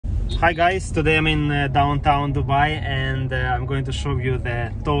Hi guys, today I'm in downtown Dubai and I'm going to show you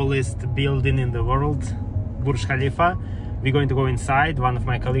the tallest building in the world, Burj Khalifa. We're going to go inside. One of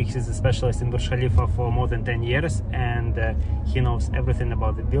my colleagues is a specialist in Burj Khalifa for more than 10 years and he knows everything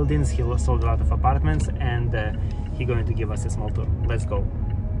about the buildings. He sold a lot of apartments and he's going to give us a small tour. Let's go.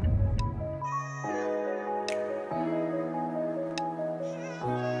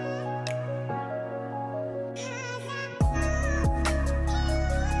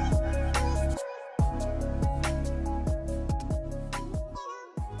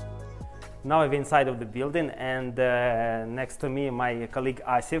 Now I'm inside of the building and next to me my colleague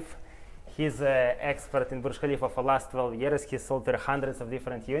Asif. He's an expert in Burj Khalifa for the last 12 years. He sold to hundreds of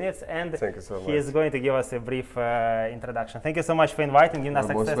different units and he is going to give us a brief introduction. Thank you so much for inviting, giving us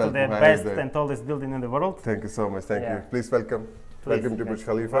access to the best and tallest building in the world. Thank you so much, thank you. Please welcome. Welcome to Burj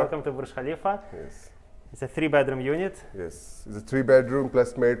Khalifa. Welcome to Burj Khalifa. Yes. It's a 3-bedroom unit. Yes, it's a 3-bedroom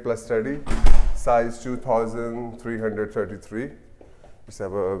plus maid plus study, size 2,333. You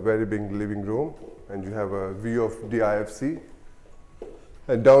have a very big living room and you have a view of the IFC.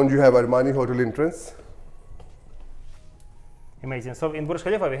 And down you have Armani hotel entrance. Amazing. So in Burj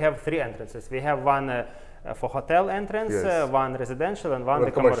Khalifa we have 3 entrances. We have one for hotel entrance, one residential and one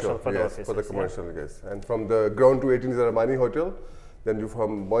the commercial for the offices. For the commercial, yes. And from the ground to 18 is Armani hotel. Then you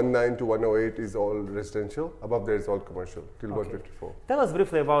from 19 to 108 is all residential. Above there is all commercial till 154. Tell us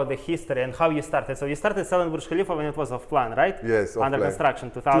briefly about the history and how you started. So you started selling Burj Khalifa when it was off plan, right? Yes, under construction.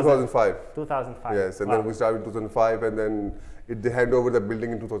 2005. 2005. Yes, and then we started in 2005, and then they hand over the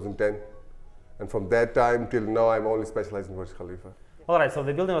building in 2010. And from that time till now, I'm only specialized in Burj Khalifa. All right, so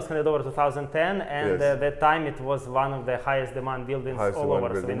the building was handed over 2010, and at that time it was one of the highest demand buildings all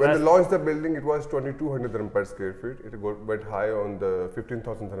over. So when they launched the building, it was 2,200 dirham per square feet. It went high on the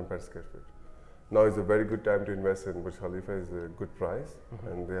 15,000 dirham per square feet. Now is a very good time to invest in Burj Khalifa. Is a good price,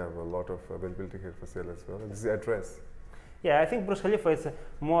 and they have a lot of availability here for sale as well. And this is the address. Yeah, I think Burj Khalifa is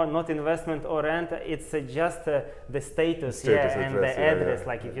more not investment or rent, it's just the status and the address.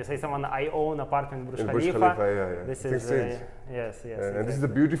 Like if you say someone, I own apartment in Burj Khalifa, this is, yes. And this is a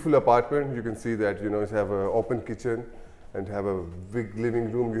beautiful apartment. You can see that, you know, you have an open kitchen and have a big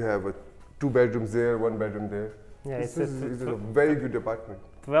living room. You have 2 bedrooms there, 1 bedroom there. Yeah, it's a very good apartment.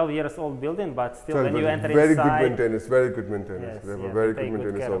 12 years old building, but still when you enter very inside, good maintenance, very good maintenance. They have a very good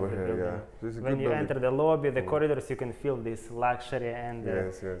maintenance over here. When you enter the lobby, the corridors, you can feel this luxury and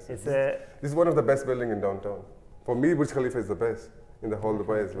this is one of the best buildings in downtown. For me, Burj Khalifa is the best in the whole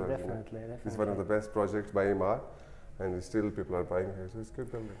Dubai as well. Definitely. It's one of the best projects by Emirate, and still people are buying here. So it's a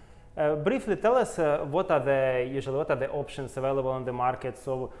good building. Briefly tell us what are the options available on the market.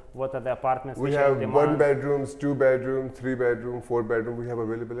 So what are the apartments? We have 1 bedrooms, 2 bedrooms, 3 bedroom, 4 bedroom. We have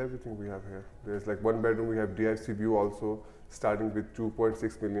available everything we have here. There's like 1 bedroom. We have DFC view also, starting with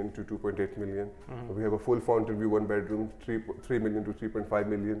 2.6 million to 2.8 million. We have a full fountain view 1 bedroom, 3 million to 3.5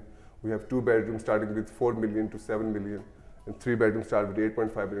 million. We have 2 bedrooms starting with 4 million to 7 million. And 3 bedrooms start with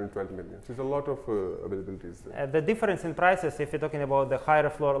 8.5 million, 12 million. So there's a lot of availabilities there. The difference in prices, if you're talking about the higher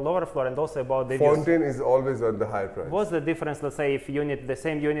floor, lower floor, and also about the fountain is always on the higher price. What's the difference, let's say, if you need the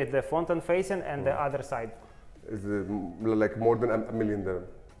same unit, the fountain facing and the other side? It's like more than $1 million dirham.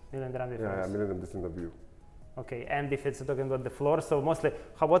 $1 million difference. Yeah, $1 million dirham just in the view. Okay, and if it's talking about the floor, so mostly,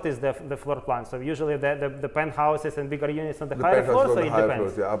 what is the floor plan? So usually the penthouses and bigger units on the higher floors, so it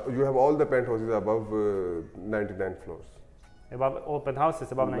depends? You have all the penthouses above 99 floors. Above all penthouses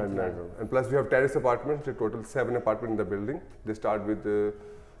above 99. And plus we have terrace apartments, a total 7 apartments in the building. They start with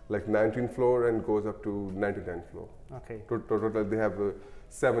like 19th floor and goes up to 99th floor. Okay. Total they have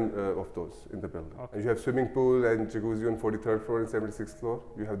 7 of those in the building. Okay. And you have swimming pool and jacuzzi on 43rd floor and 76th floor.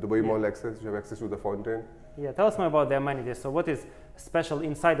 You have Dubai Mall access, you have access to the fountain. Yeah, tell us more about the amenities. So what is special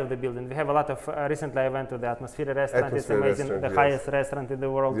inside of the building? We have a lot of, recently I went to the Atmosphere restaurant, it's amazing, the highest restaurant in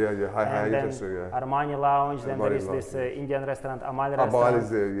the world. Armani lounge, then there is this Indian restaurant, Amal restaurant. Amal is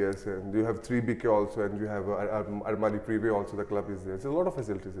there, yes. And you have 3BK also, and you have Armani Privy also, the club is there. There's a lot of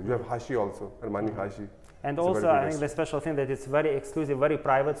facilities there. You have Hashi also, Armani Hashi. And also, I think the special thing that it's very exclusive, very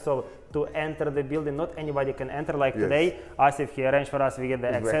private. So to enter the building, not anybody can enter. Like today, Asif, he arranged for us. We get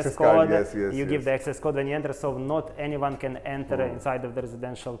the access code. You give the access code when you enter. So not anyone can enter inside of the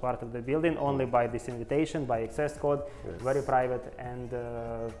residential part of the building. Only by this invitation, by access code. Very private and.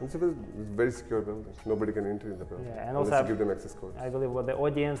 It's a very secure building. Nobody can enter in the building. Yeah, and also give them access codes. I believe what the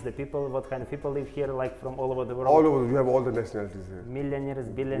audience, the people, what kind of people live here, like from all over the world. All over. You have all the nationalities here. Millionaires,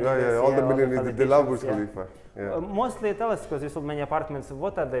 billionaires. Yeah, all the millionaires. They love Burj Khalifa. Mostly tell us, because you sold many apartments,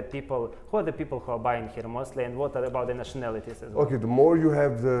 what are the people, who are the people who are buying here mostly, and what are about the nationalities as well? Okay, the more you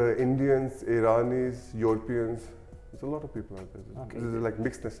have the Indians, Iranis, Europeans, There's a lot of people out there. Okay. There's like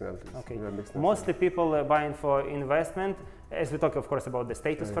mixed nationalities. Okay. Yeah, mixed Mostly people buying for investment, as we talk, of course, about the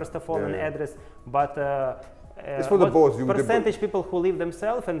status first of all and address, but it's for the both. Percentage people who live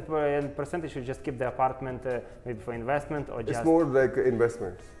themselves and percentage who just keep the apartment maybe for investment or just. It's more like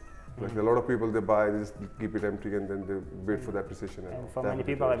investments. Like a lot of people, they buy, they just keep it empty and then they wait for the appreciation. And for many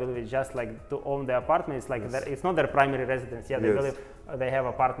people, I believe it's just like to own the apartment. It's like it's not their primary residence. Yeah, they believe they have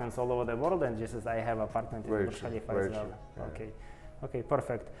apartments all over the world, and just as I have apartment in Burj Khalifa as well. Okay, okay,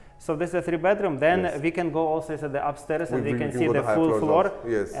 perfect. So this is a 3-bedroom. Then we can go also to the upstairs and we can see the full floor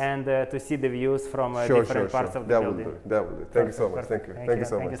and to see the views from different parts of the building. That will do. Thank you so much. Thank you. Thank you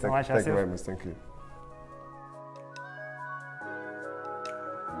so much. Thank you very much. Thank you.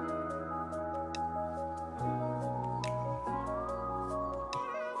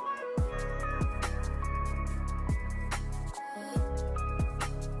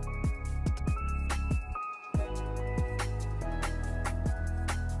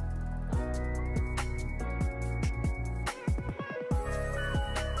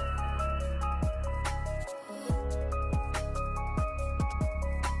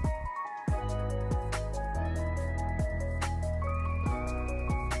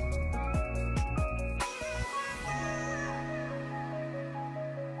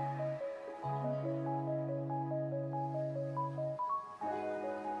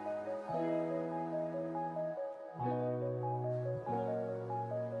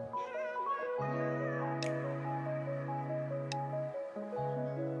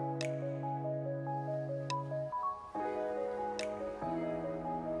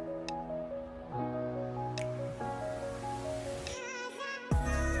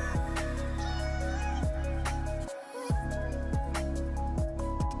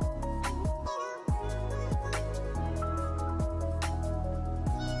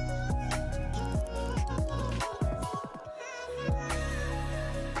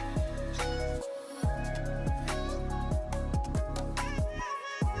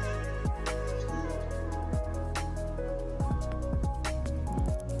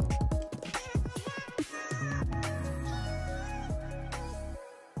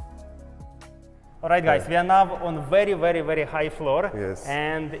 Alright guys, we are now on very high floor. Yes.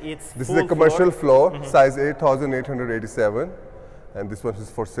 And it's This is a commercial floor, size 8,887. And this one is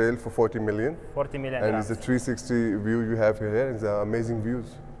for sale for 40 million. 40 million. And it's a 360 view you have here. It's amazing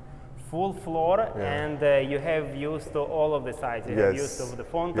views. Full floor, and you have views to all of the sides. You have views of the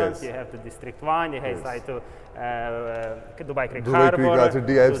fountains, you have to District 1, you have side to Dubai Creek Harbor, to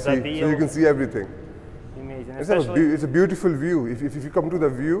DFC, so you can see everything. Amazing. It's a beautiful view. If you come to the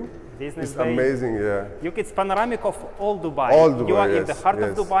view, it's amazing, It's panoramic of all Dubai. You are in the heart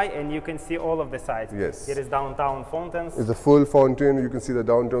of Dubai and you can see all of the sides. Yes. Here is downtown fountains. It's a full fountain. You can see the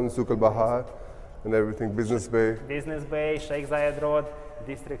downtown, Souk al-Bahar and everything, Business Bay. Business Bay, Sheikh Zayed Road,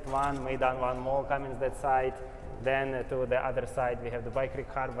 District 1, Maidan 1 Mall coming that side. Then to the other side we have the Dubai Creek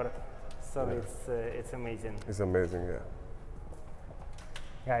Harbor. So it's amazing. It's amazing,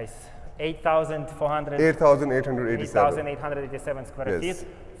 Guys, 8,887 square feet,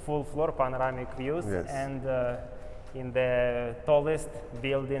 full floor panoramic views, and in the tallest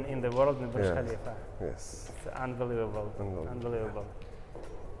building in the world in Burj Khalifa. Yes. It's unbelievable. Unbelievable.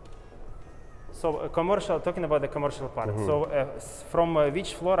 So commercial, talking about the commercial part. So from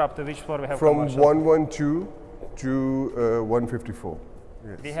which floor up to which floor we have commercial? From 112 to 154.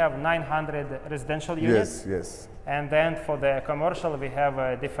 Yes. We have 900 residential units. Yes. And then for the commercial, we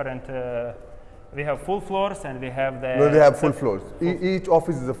have different. We have full floors, and we have the. No, they have full floors. Each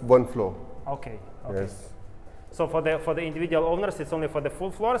office is one floor. Okay. Yes. So for the individual owners, it's only for the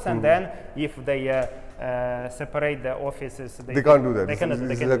full floors, and then if they separate the offices, they can't do that. They cannot.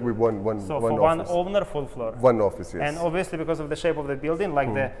 It's like with one. So one for office. one owner, full floor. One office, yes. And obviously, because of the shape of the building,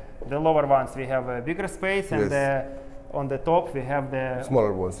 like the lower ones, we have a bigger space, and on the top we have the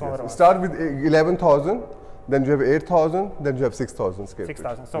smaller ones. Start with 11,000. Then you have 8,000, then you have 6,000 square feet.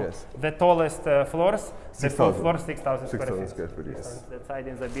 6,000. So the tallest floors, the full floor, 6,000 square feet. Yes. That side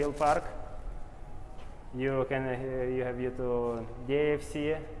in the Bill Park. You can you have view to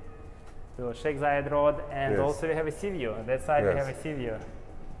DFC, to Sheikh Zayed Road, and also we have a sea view. That side we have a sea view.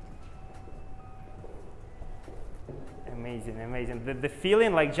 Amazing, amazing. The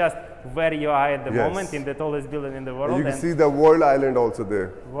feeling like just where you are at the moment in the tallest building in the world. And you can see the World Island also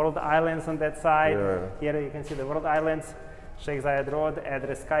there. World Islands on that side. Here you can see the World Islands, Sheikh Zayed Road,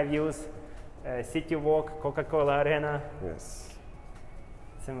 address sky views, City Walk, Coca-Cola Arena. Yes.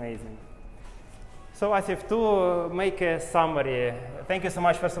 It's amazing. So Asif, to make a summary, thank you so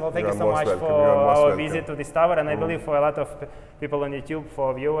much, first of all, thank you so much welcome. for our visit to this tower, and I believe for a lot of people on YouTube,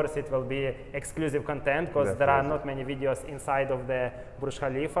 for viewers, it will be exclusive content, because there are not many videos inside of the Burj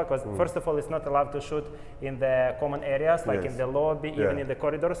Khalifa, because first of all, it's not allowed to shoot in the common areas, like in the lobby, even in the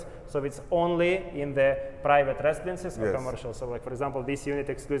corridors, so it's only in the private residences or commercial. So like, for example, this unit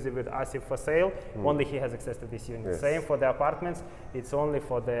exclusive with Asif for sale, only he has access to this unit. Same for the apartments, it's only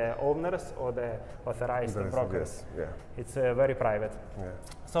for the owners or the authorized brokers. It's very private.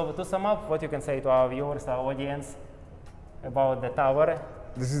 So to sum up, what you can say to our viewers, our audience, about the tower?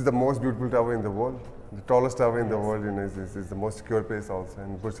 This is the most beautiful tower in the world. The tallest tower in the world, you know, is the most secure place also,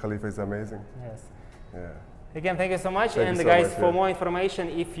 and Burj Khalifa is amazing. Again, thank you so much. Thank and you so guys, much, for more information,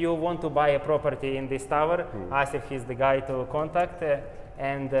 if you want to buy a property in this tower, Asif is the guy to contact,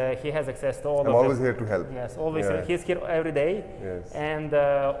 and he has access to all I'm always here to help. Yes, always. He's here every day, and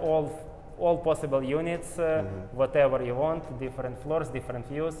all possible units, whatever you want, different floors, different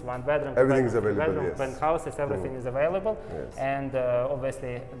views, one bedroom, everything is available. Bedroom, penthouses, everything is available, and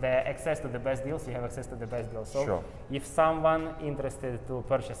obviously the access to the best deals. You have access to the best deals. So if someone interested to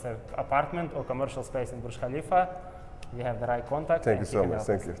purchase an apartment or commercial space in Burj Khalifa, you have the right contact. Thank you so much.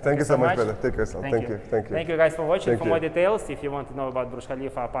 Thank you. Thank you so much, brother. Take care. Thank you. Thank you. Thank you guys for watching. For more details, if you want to know about Burj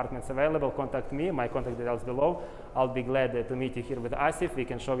Khalifa apartments available, contact me. My contact details below. I'll be glad to meet you here with Asif. We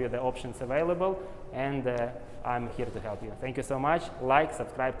can show you the options available, and I'm here to help you. Thank you so much. Like,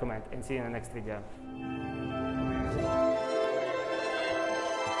 subscribe, comment, and see you in the next video.